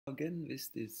Again, with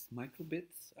this microbit,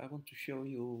 I want to show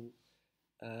you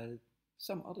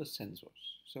some other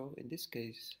sensors. So in this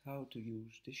case, how to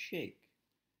use the shake.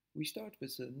 We start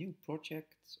with a new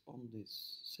project on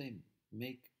this same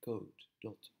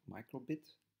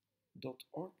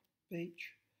makecode.microbit.org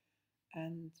page,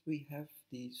 and we have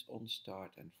these on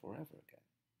start and forever again.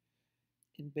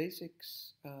 In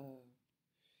basics,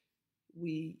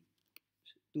 we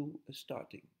do a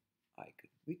starting icon.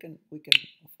 We can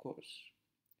of course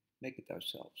make it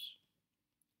ourselves.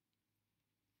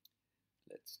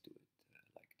 Let's do it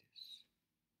like this.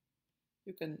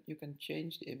 You can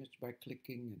change the image by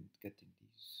clicking and getting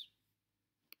these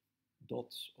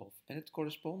dots off, and it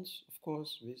corresponds of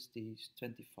course with these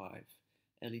 25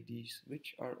 LEDs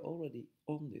which are already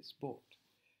on this board.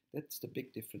 That's the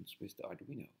big difference with the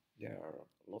Arduino. There are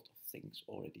a lot of things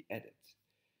already added.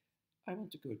 I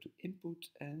want to go to input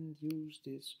and use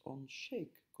this on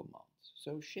shake command.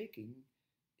 So shaking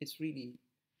is really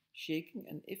shaking,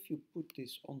 and if you put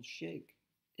this on shake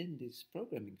in this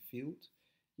programming field,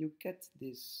 you get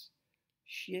this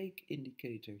shake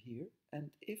indicator here,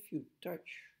 and if you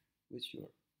touch with your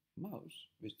mouse,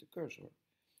 with the cursor,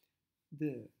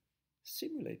 the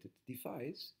simulated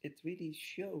device, it really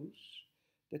shows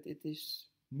that it is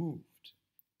moved.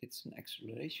 It's an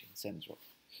acceleration sensor.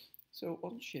 So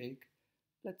on shake,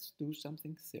 let's do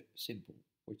something simple,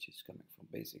 which is coming from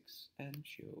basics, and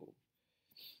show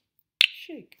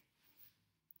shake.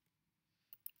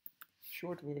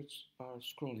 Short words are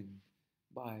scrolling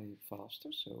by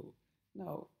faster, so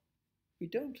now we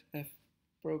don't have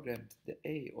programmed the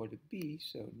A or the B,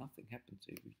 so nothing happens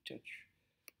if we touch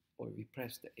or we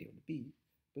press the A or the B.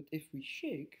 But if we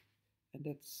shake, and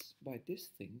that's by this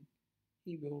thing,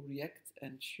 he will react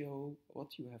and show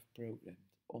what you have programmed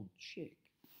on shake.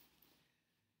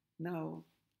 Now,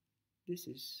 this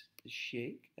is the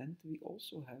shake, and we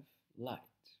also have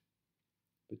light,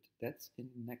 but that's in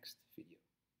the next video.